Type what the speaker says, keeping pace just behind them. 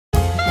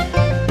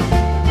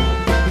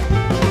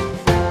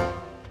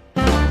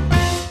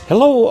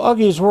Hello,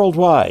 Augies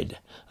Worldwide.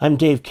 I'm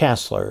Dave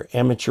Kassler,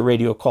 amateur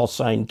radio call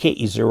sign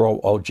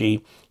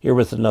KE0OG, here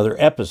with another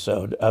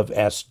episode of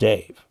Ask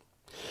Dave.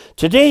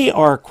 Today,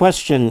 our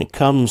question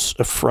comes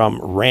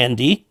from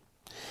Randy.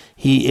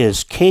 He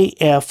is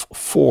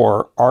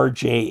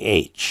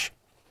KF4RJH.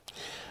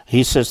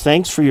 He says,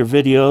 thanks for your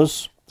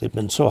videos. They've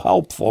been so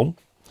helpful.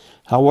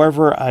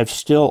 However, I'm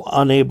still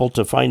unable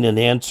to find an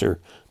answer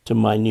to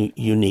my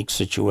unique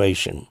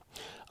situation.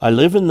 I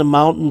live in the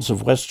mountains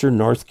of western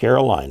North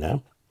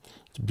Carolina.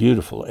 It's a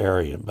beautiful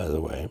area, by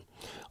the way,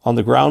 on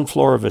the ground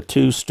floor of a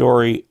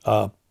two-story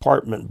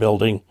apartment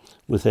building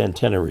with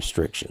antenna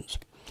restrictions.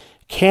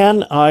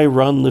 Can I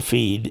run the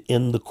feed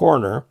in the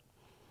corner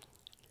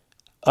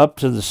up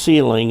to the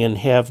ceiling and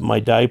have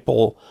my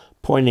dipole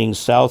pointing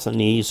south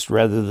and east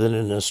rather than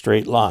in a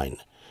straight line?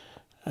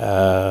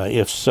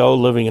 If so,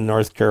 living in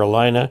North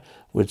Carolina,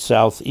 would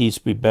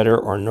southeast be better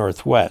or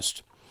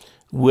northwest?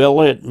 Will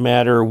it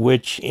matter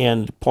which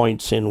end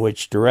points in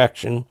which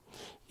direction?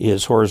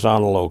 Is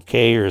horizontal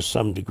okay, or is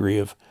some degree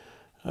of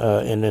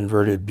an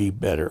inverted B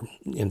better?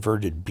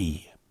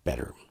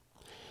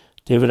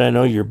 David, I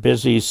know you're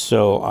busy,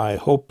 so I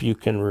hope you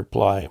can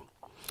reply.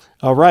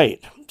 All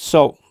right,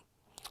 so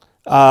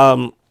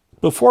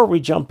before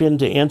we jump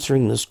into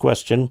answering this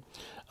question,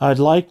 I'd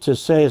like to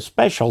say a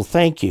special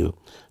thank you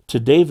to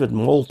David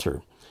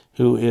Moulter,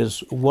 who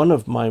is one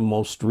of my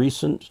most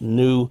recent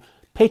new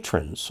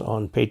patrons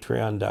on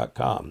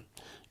patreon.com.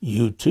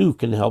 You too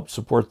can help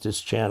support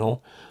this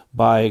channel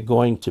by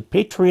going to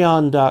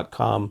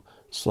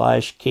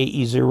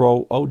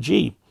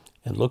patreon.com/KE0OG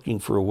and looking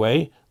for a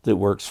way that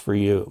works for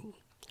you.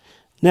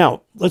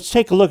 Now, let's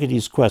take a look at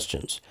these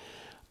questions.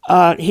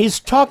 He's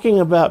talking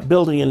about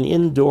building an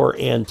indoor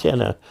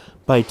antenna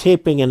by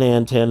taping an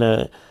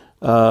antenna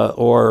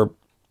or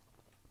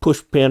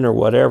push pin or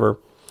whatever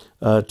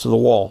to the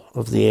wall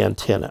of the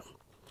antenna.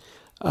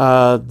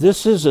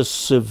 This is a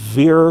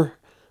severe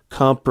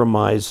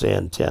compromise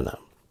antenna.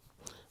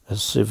 A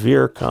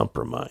severe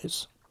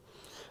compromise.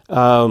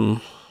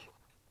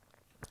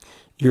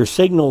 Your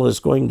signal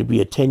is going to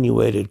be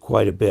attenuated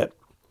quite a bit.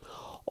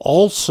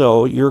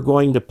 Also, you're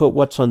going to put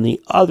what's on the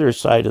other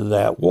side of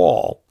that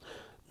wall,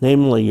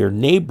 namely your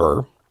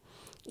neighbor,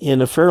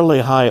 in a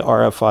fairly high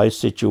RFI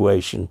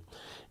situation.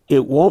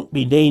 It won't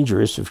be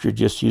dangerous if you're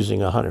just using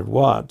 100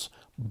 watts,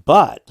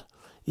 but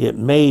it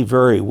may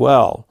very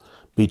well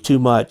be too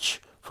much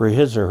for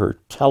his or her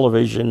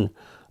television.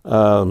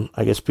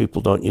 I guess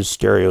people don't use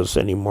stereos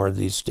anymore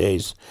these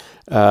days.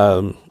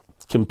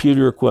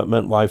 Computer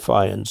equipment,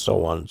 Wi-Fi, and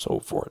so on and so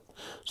forth.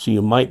 So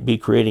you might be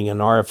creating an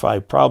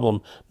RFI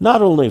problem,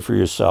 not only for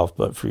yourself,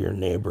 but for your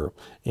neighbor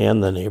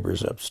and the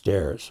neighbors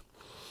upstairs.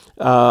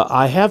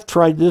 I have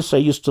tried this. I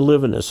used to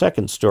live in a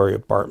second-story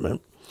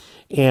apartment,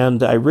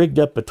 and I rigged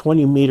up a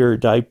 20-meter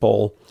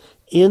dipole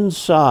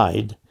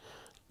inside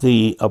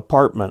the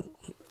apartment.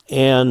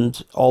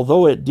 And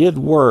although it did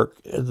work,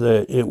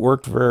 it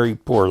worked very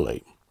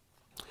poorly.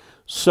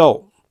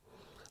 So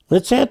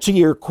let's answer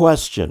your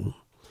question.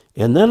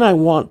 And then I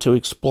want to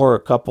explore a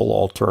couple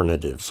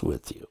alternatives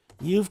with you.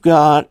 You've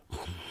got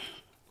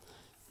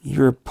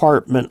your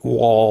apartment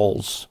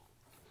walls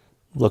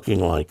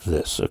looking like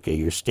this. Okay,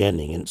 you're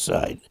standing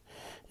inside.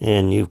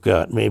 And you've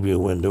got maybe a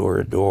window or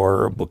a door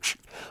or a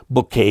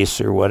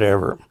bookcase or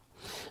whatever.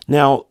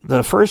 Now,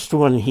 the first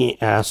one he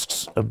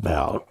asks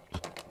about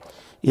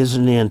is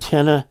an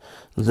antenna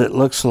that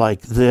looks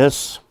like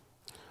this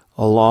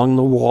along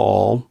the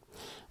wall.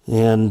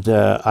 And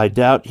I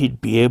doubt he'd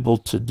be able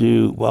to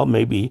do, well,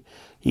 maybe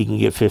he can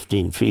get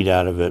 15 feet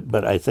out of it,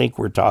 but I think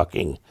we're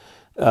talking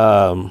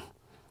at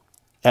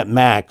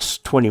max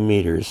 20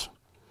 meters.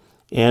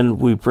 And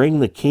we bring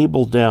the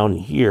cable down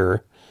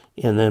here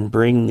and then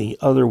bring the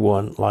other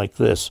one like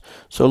this.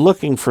 So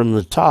looking from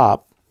the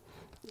top,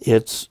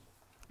 it's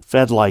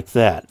fed like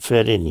that,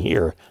 fed in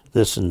here,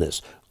 this and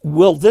this.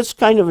 Will this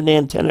kind of an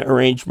antenna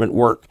arrangement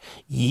work?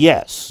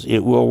 Yes,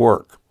 it will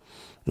work.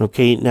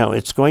 Okay, now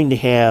it's going to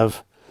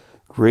have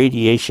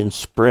radiation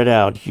spread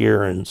out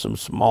here and some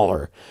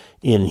smaller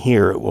in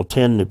here. It will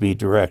tend to be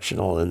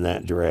directional in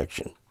that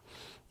direction.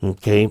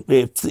 Okay,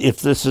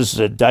 if this is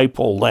a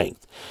dipole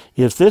length.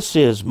 If this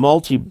is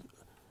multi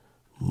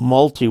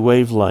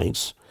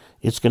wavelengths,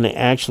 it's going to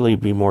actually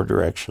be more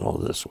directional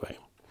this way,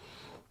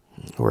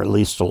 or at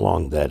least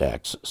along that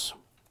axis.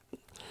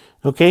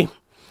 Okay,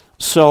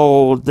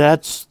 so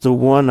that's the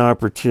one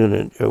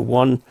opportunity,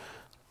 one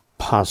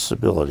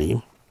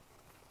possibility.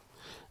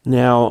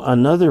 Now,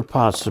 another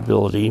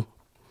possibility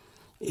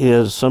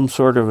is some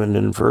sort of an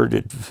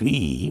inverted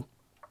V,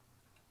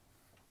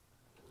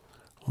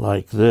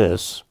 like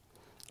this,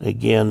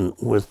 again,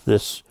 with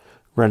this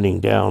running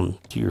down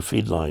to your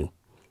feed line,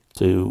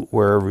 to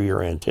wherever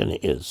your antenna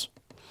is.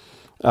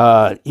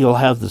 You'll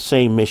have the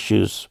same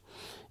issues.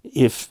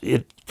 If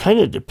it kind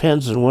of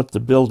depends on what the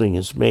building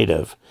is made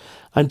of.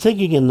 I'm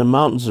thinking in the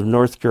mountains of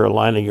North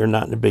Carolina, you're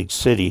not in a big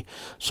city,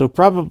 so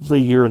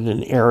probably you're in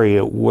an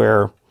area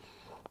where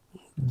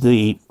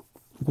the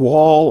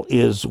wall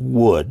is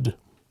wood,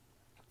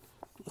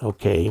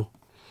 okay,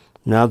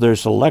 Now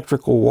there's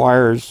electrical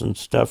wires and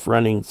stuff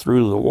running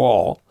through the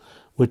wall,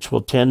 which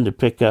will tend to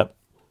pick up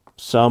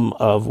some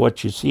of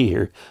what you see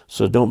here.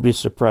 So don't be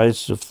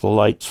surprised if the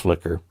lights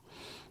flicker.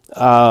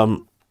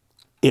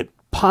 It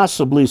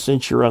possibly,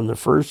 since you're on the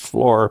first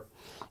floor,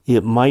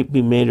 it might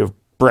be made of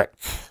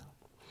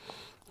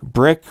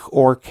brick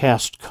or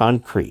cast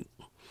concrete,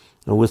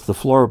 with the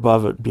floor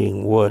above it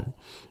being wood.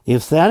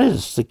 If that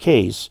is the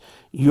case,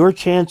 your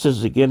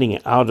chances of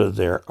getting out of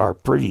there are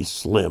pretty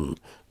slim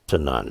to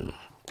none.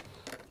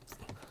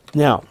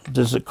 Now,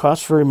 does it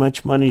cost very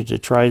much money to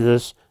try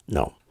this?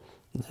 No.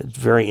 It's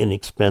very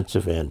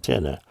inexpensive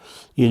antenna.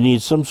 You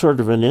need some sort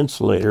of an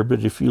insulator,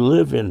 but if you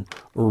live in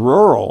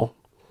rural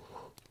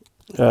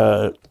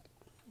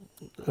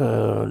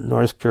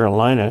North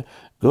Carolina,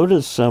 go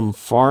to some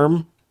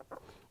farm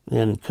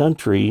and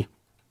country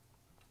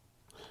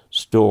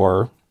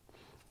store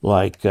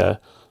like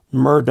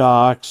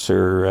Murdoch's,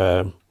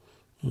 or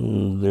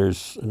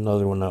there's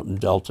another one up in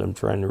Delta I'm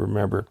trying to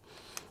remember.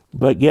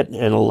 But get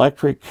an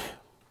electric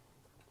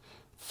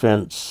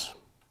fence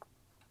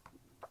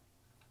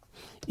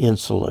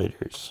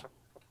insulators.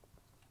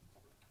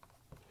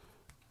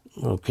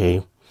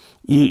 Okay.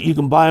 You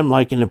can buy them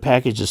like in a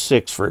package of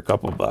 6 for a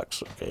couple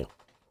bucks. Okay.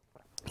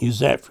 Use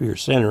that for your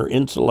center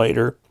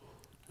insulator.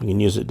 You can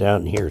use it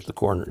down here at the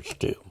corners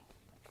too.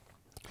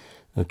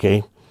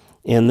 Okay.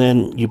 And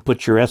then you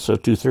put your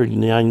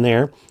SO239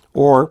 there,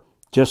 or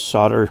just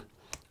solder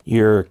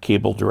your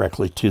cable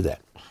directly to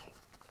that.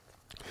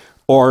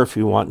 Or if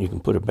you want, you can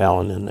put a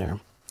balun in there.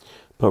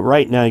 But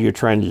right now you're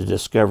trying to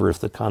discover if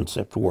the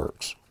concept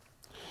works.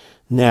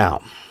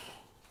 Now,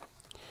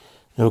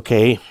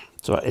 okay,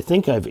 so I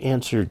think I've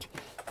answered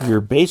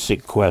your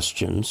basic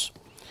questions.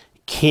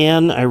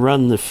 Can I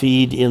run the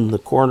feed in the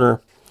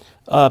corner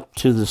up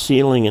to the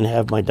ceiling and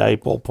have my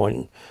dipole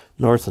pointing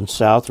north and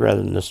south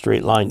rather than a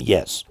straight line?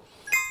 Yes.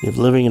 If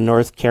living in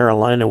North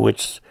Carolina,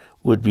 which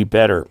would be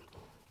better,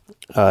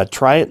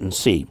 try it and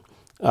see.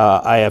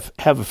 I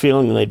have a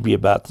feeling they'd be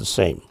about the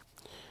same.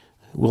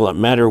 Will it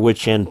matter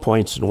which end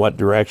points in what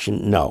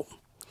direction? No.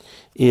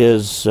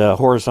 Is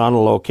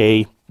horizontal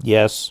okay?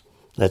 Yes,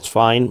 that's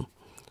fine.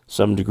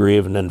 Some degree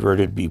of an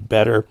inverted would be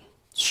better.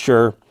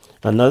 Sure.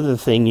 Another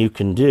thing you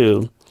can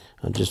do,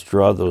 I'll just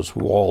draw those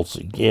walls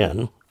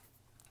again.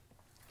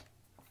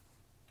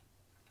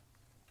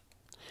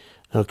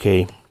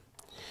 Okay,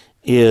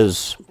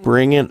 is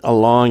bring it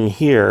along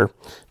here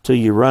till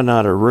you run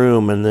out of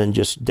room, and then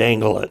just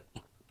dangle it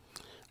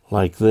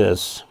like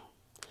this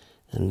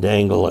and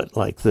dangle it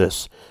like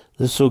this.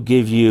 This will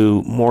give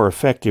you more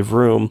effective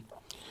room.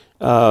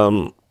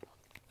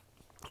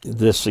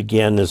 This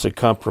again is a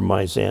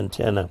compromise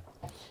antenna,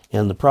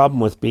 and the problem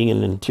with being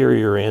an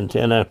interior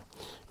antenna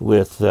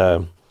with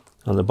on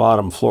the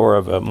bottom floor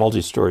of a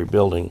multi-story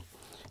building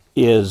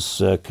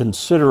is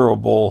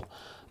considerable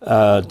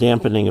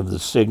dampening of the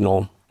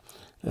signal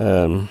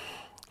that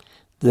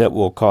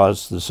will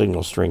cause the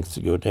signal strength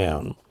to go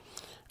down.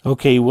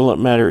 Okay, will it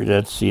matter?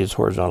 Let's see, it's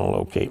horizontal.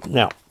 Okay,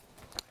 now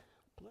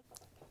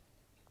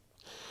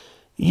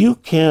you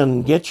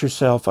can get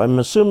yourself, I'm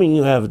assuming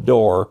you have a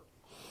door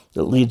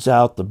that leads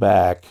out the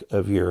back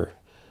of your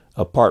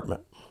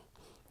apartment.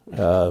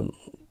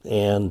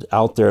 And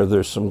out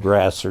there's some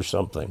grass or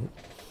something.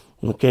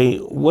 Okay,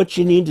 what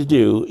you need to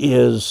do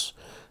is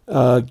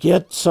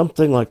get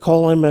something like,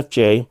 call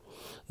MFJ.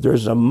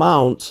 There's a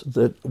mount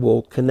that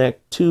will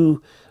connect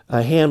two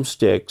ham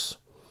sticks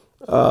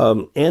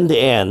end to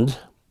end,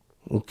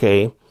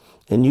 okay,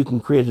 and you can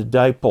create a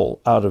dipole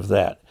out of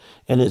that.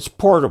 And it's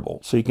portable,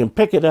 so you can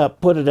pick it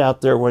up, put it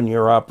out there when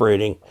you're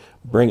operating,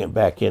 bring it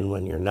back in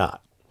when you're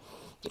not.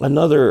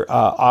 Another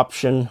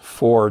option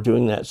for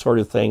doing that sort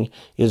of thing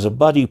is a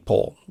buddy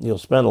pole. You'll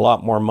spend a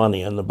lot more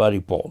money on the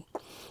buddy pole.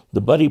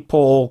 The buddy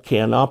pole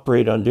can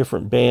operate on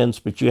different bands,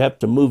 but you have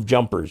to move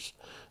jumpers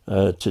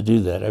to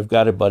do that. I've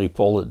got a buddy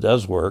pole that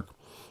does work.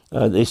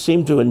 They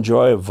seem to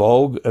enjoy a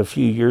vogue a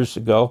few years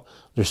ago.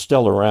 They're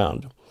still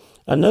around.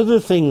 Another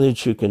thing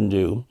that you can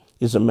do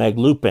is a mag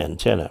loop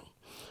antenna.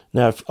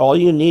 Now, if all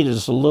you need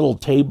is a little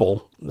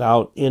table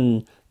out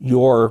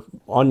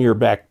on your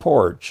back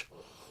porch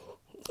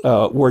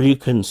where you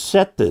can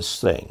set this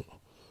thing,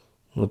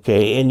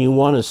 okay, and you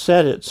want to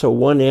set it so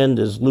one end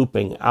is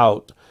looping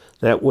out.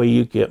 That way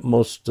you get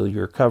most of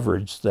your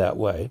coverage that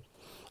way.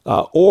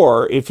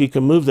 Or if you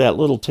can move that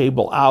little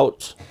table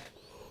out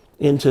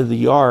into the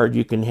yard,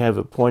 you can have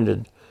it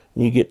pointed,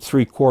 and you get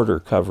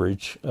 3/4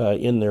 coverage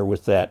in there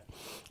with that.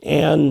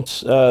 And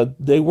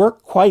they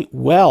work quite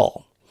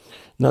well.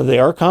 Now, they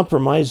are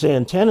compromised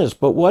antennas,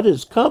 but what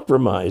is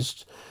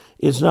compromised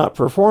is not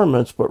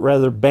performance, but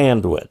rather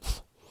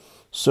bandwidth.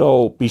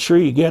 So be sure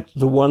you get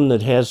the one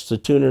that has the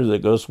tuner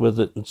that goes with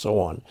it and so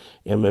on.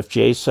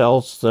 MFJ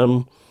sells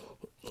them.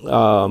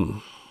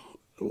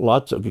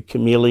 Lots of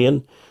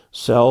Chameleon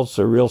sells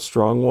a real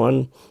strong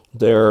one.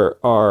 There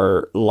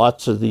are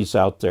lots of these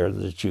out there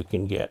that you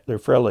can get. They're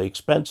fairly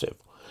expensive.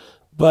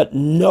 But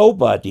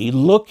nobody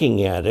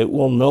looking at it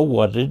will know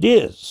what it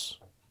is.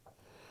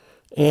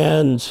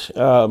 And,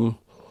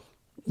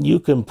 you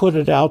can put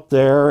it out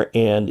there,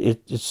 and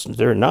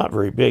they're not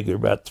very big. They're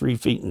about 3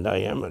 feet in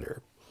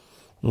diameter.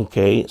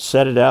 Okay,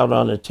 set it out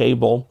on a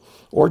table,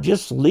 or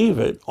just leave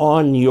it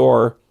on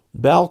your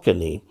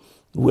balcony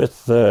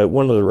with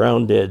one of the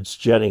round ends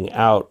jutting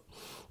out,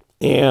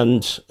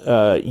 and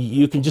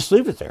you can just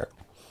leave it there,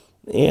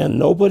 and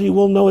nobody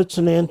will know it's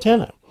an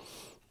antenna.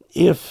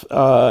 If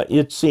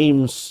it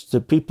seems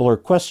that people are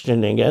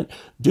questioning it,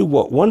 do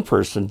what one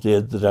person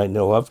did that I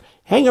know of: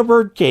 hang a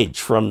bird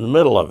cage from the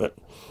middle of it,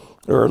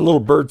 or a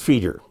little bird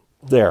feeder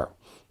there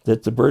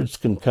that the birds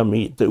can come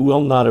eat, that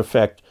will not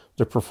affect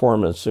the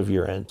performance of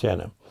your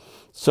antenna.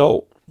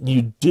 So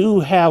you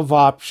do have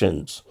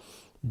options,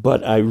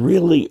 but I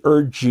really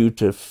urge you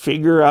to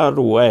figure out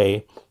a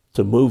way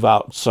to move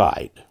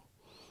outside,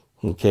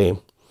 okay,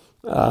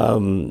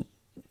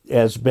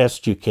 as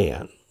best you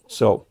can.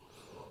 So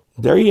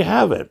there you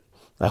have it.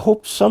 I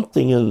hope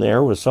something in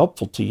there was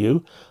helpful to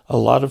you. A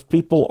lot of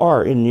people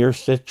are in your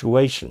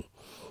situation.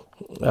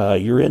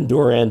 Your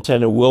indoor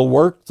antenna will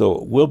work, though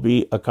it will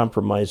be a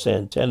compromised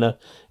antenna,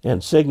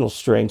 and signal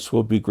strengths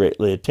will be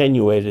greatly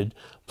attenuated.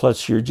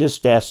 Plus, you're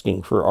just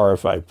asking for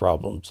RFI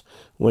problems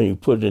when you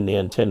put an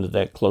antenna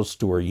that close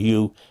to where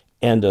you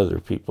and other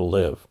people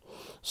live.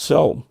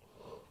 So,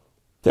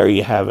 there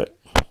you have it.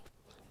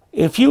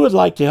 If you would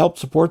like to help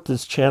support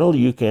this channel,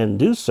 you can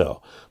do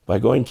so by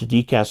going to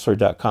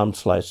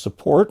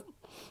dcastler.com/support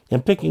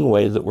and picking a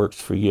way that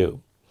works for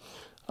you.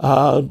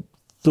 The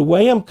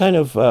way I'm kind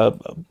of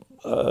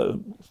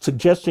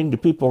suggesting to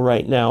people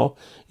right now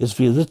is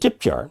via the tip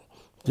jar.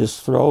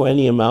 Just throw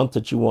any amount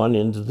that you want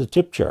into the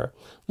tip jar.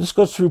 This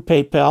goes through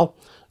PayPal.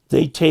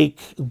 They take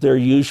their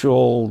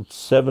usual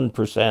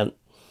 7%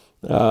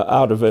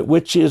 out of it,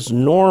 which is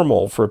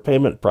normal for a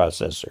payment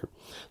processor.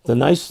 The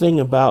nice thing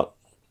about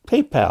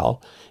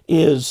PayPal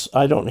is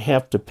I don't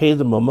have to pay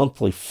them a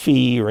monthly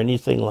fee or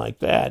anything like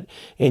that,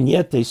 and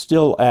yet they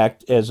still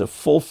act as a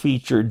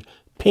full-featured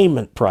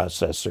payment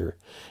processor,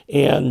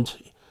 and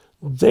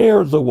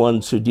they're the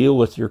ones who deal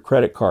with your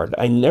credit card.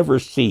 I never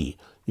see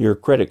your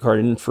credit card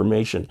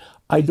information.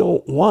 I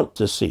don't want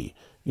to see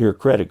your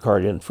credit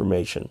card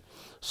information.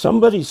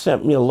 Somebody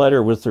sent me a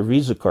letter with their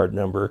Visa card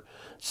number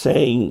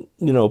saying,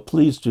 you know,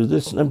 please do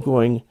this, and I'm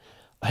going,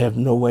 I have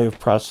no way of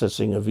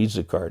processing a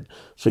Visa card.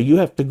 So you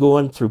have to go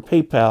in through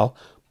PayPal,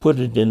 put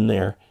it in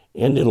there,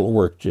 and it'll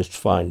work just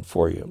fine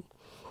for you.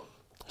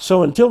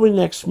 So until we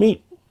next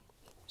meet,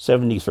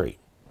 73.